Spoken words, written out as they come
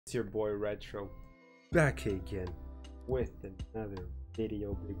It's your boy Retro, back again with another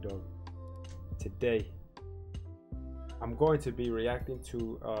video, big dog. Today I'm going to be reacting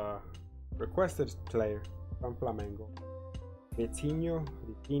to a requested player from Flamengo, Vitinho,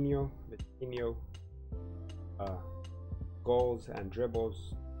 goals and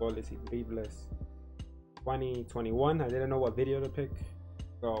dribbles, goles y dribles 2021. I didn't know what video to pick,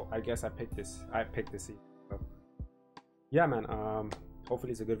 so I guess I picked this. So yeah, man,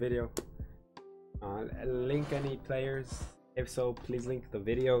 hopefully it's a good video. Link any players, if so please link the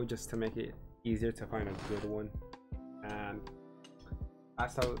video just to make it easier to find a good one. And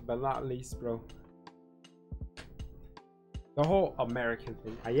last but not least, bro, the whole American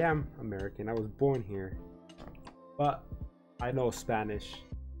thing. I am American, I was born here, but I know Spanish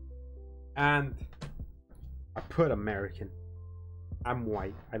and I put American. I'm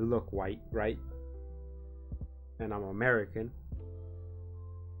white, I look white, right? And I'm American,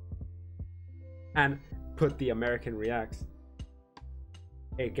 and put the American reacts,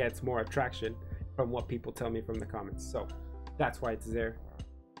 it gets more attraction from what people tell me from the comments. So that's why it's there.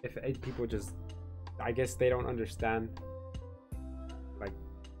 If people just, I guess they don't understand, like,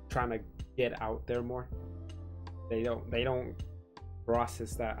 trying to get out there more, they don't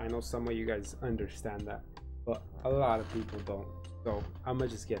process that. I know some of you guys understand that, but a lot of people don't. So I'm gonna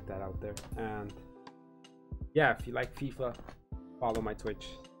just get that out there. And yeah, if you like FIFA, follow my Twitch.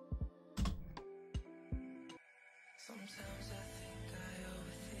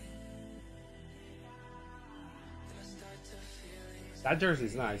 That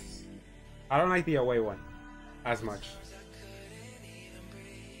jersey's nice. I don't like the away one as much.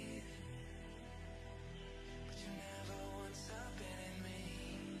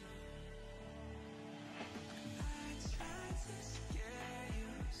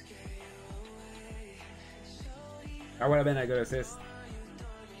 That would have been a good assist.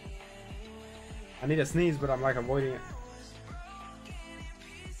 I need a sneeze, but I'm like avoiding it.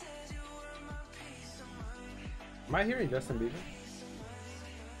 Am I hearing Justin Bieber?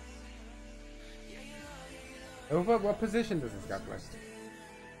 What position does this guy play?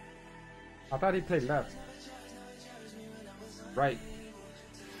 I thought he played left. Right.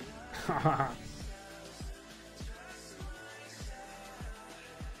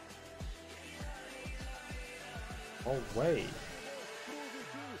 Oh wait.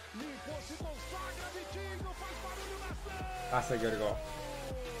 That's a good goal.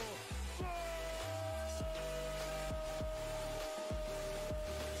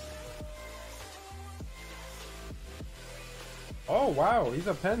 Oh wow, he's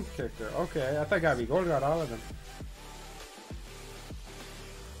a pen kicker. Okay, I thought Gabigol got all of them.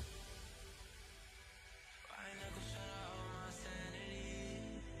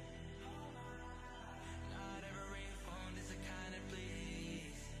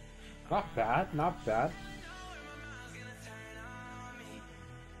 Not bad, not bad.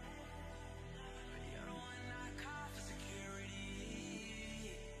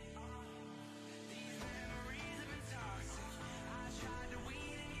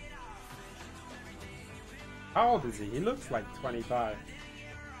 How old is he? He looks like 25.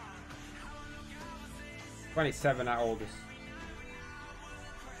 27 at oldest.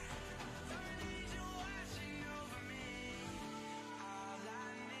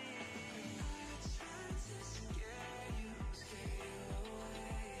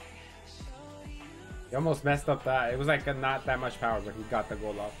 He almost messed up that. It was like not that much power, but he got the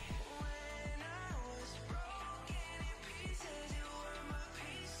goal off.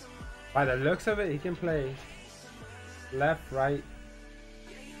 By the looks of it, he can play left, right,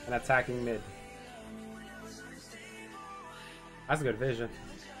 and attacking mid. That's good vision.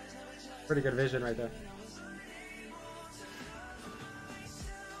 Pretty good vision right there.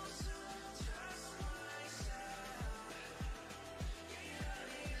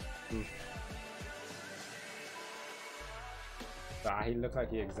 He looked like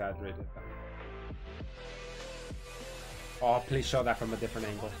he exaggerated that. Oh, please show that from a different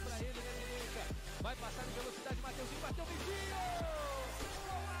angle.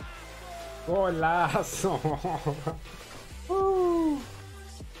 Golazo! Woo!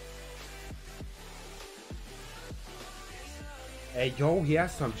 Hey, yo, he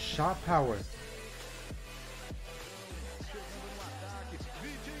has some shot power.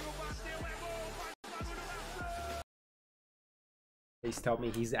 Please tell me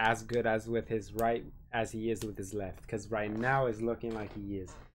he's as good as with his right as he is with his left, because right now it's looking like he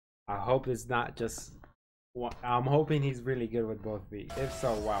is. I hope it's not just one. I'm hoping he's really good with both feet. If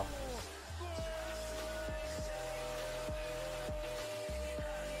so, wow.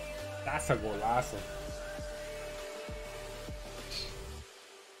 That's a golazo.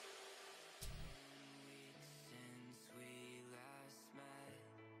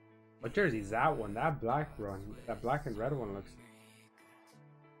 What jersey is that one? That black one. That black and red one looks.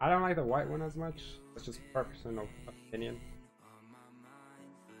 I don't like the white one as much. That's just personal opinion.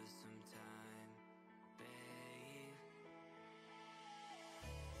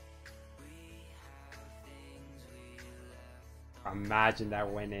 Imagine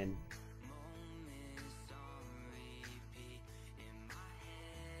that went in.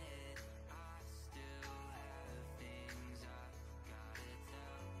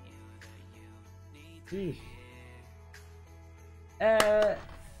 Jeez.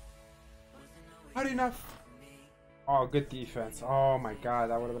 Not enough. Oh, good defense. Oh my god,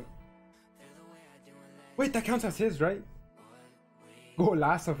 that would have been. Wait, that counts as his, right?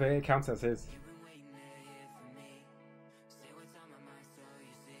 Golazo of it counts as his.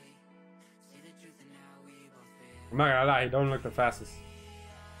 I'm not gonna lie, he don't look the fastest.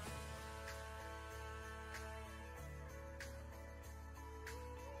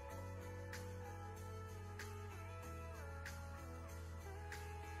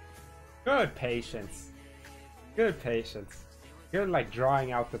 Good patience. Good patience. Good, like,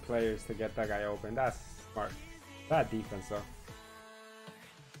 drawing out the players to get that guy open. That's smart. That defense, though.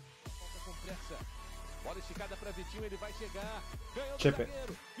 Chip it.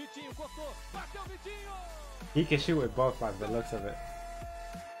 He can shoot with both by the looks of it.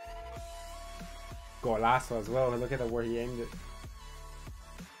 Golazo as well. Look at where he aimed it.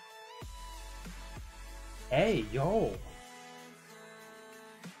 Hey, yo.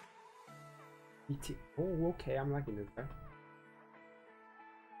 Oh, okay. I'm liking this guy.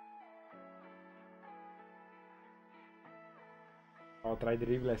 Oh, try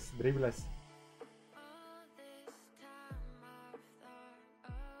dribles. Dribles.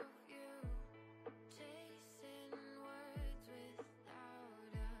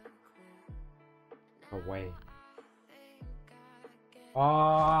 Away.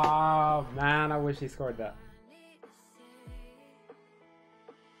 Oh man, I wish he scored that.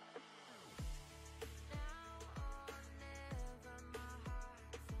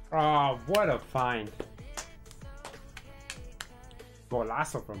 Oh, what a find.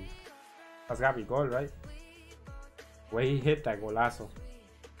 Golazo from. That's gotta be goal, right? Where he hit that golazo.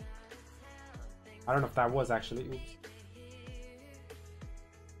 I don't know if that was actually. Oops.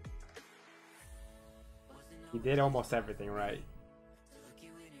 He did almost everything right.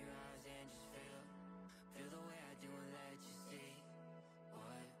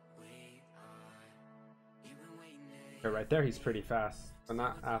 But right there, he's pretty fast, but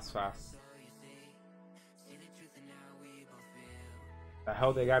not as fast. The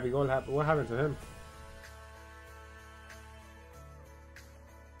hell did Gabigol happen? What happened to him?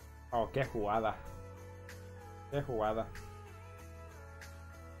 Oh, qué jugada. Qué jugada.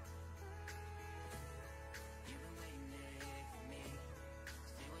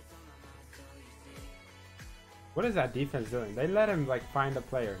 What is that defense doing? They let him like find a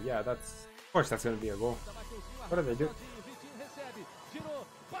player. Yeah, that's of course that's gonna be a goal. What do they do?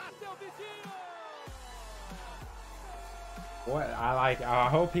 What I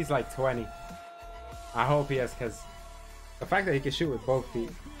hope he's like 20. I hope he is, because the fact that he can shoot with both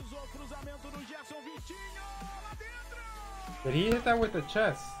feet. Did he hit that with the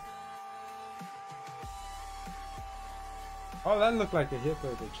chest? Oh, that looked like a hit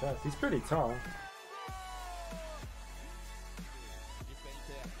with the chest. He's pretty tall.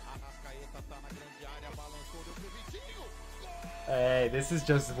 Hey, this is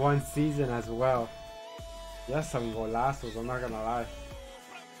just one season as well. Yes, some golazos, I'm not gonna lie.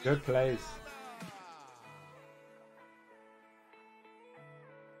 Good plays.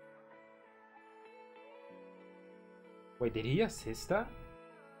 Wait, did he assist that?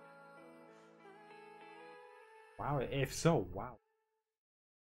 Wow, if so, wow.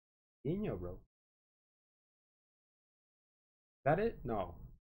 Vitinho, bro. Is that it? No.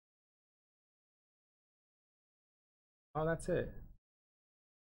 Oh, that's it.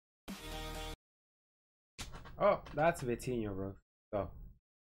 Oh, that's Vitinho, bro. So,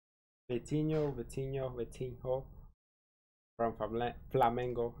 Vitinho from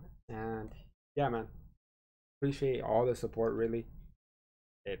Flamengo. And yeah, man. Appreciate all the support, really.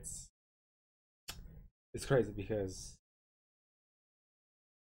 It's crazy because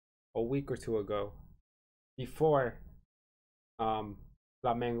a week or two ago, before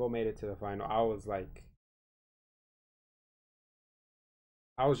Flamengo made it to the final, I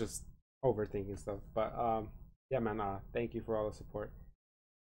was just overthinking stuff. But yeah, man, thank you for all the support.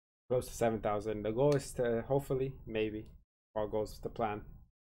 Close to 7,000. The goal is to hopefully, maybe, all goes to plan,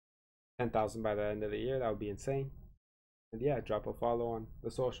 10,000 by the end of the year. That would be insane. And yeah, drop a follow on the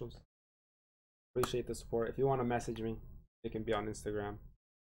socials. Appreciate the support. If you want to message me, it can be on Instagram.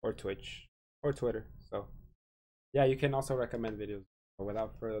 or Twitch or Twitter. So yeah, you can also recommend videos. But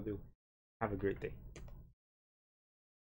without further ado, have a great day.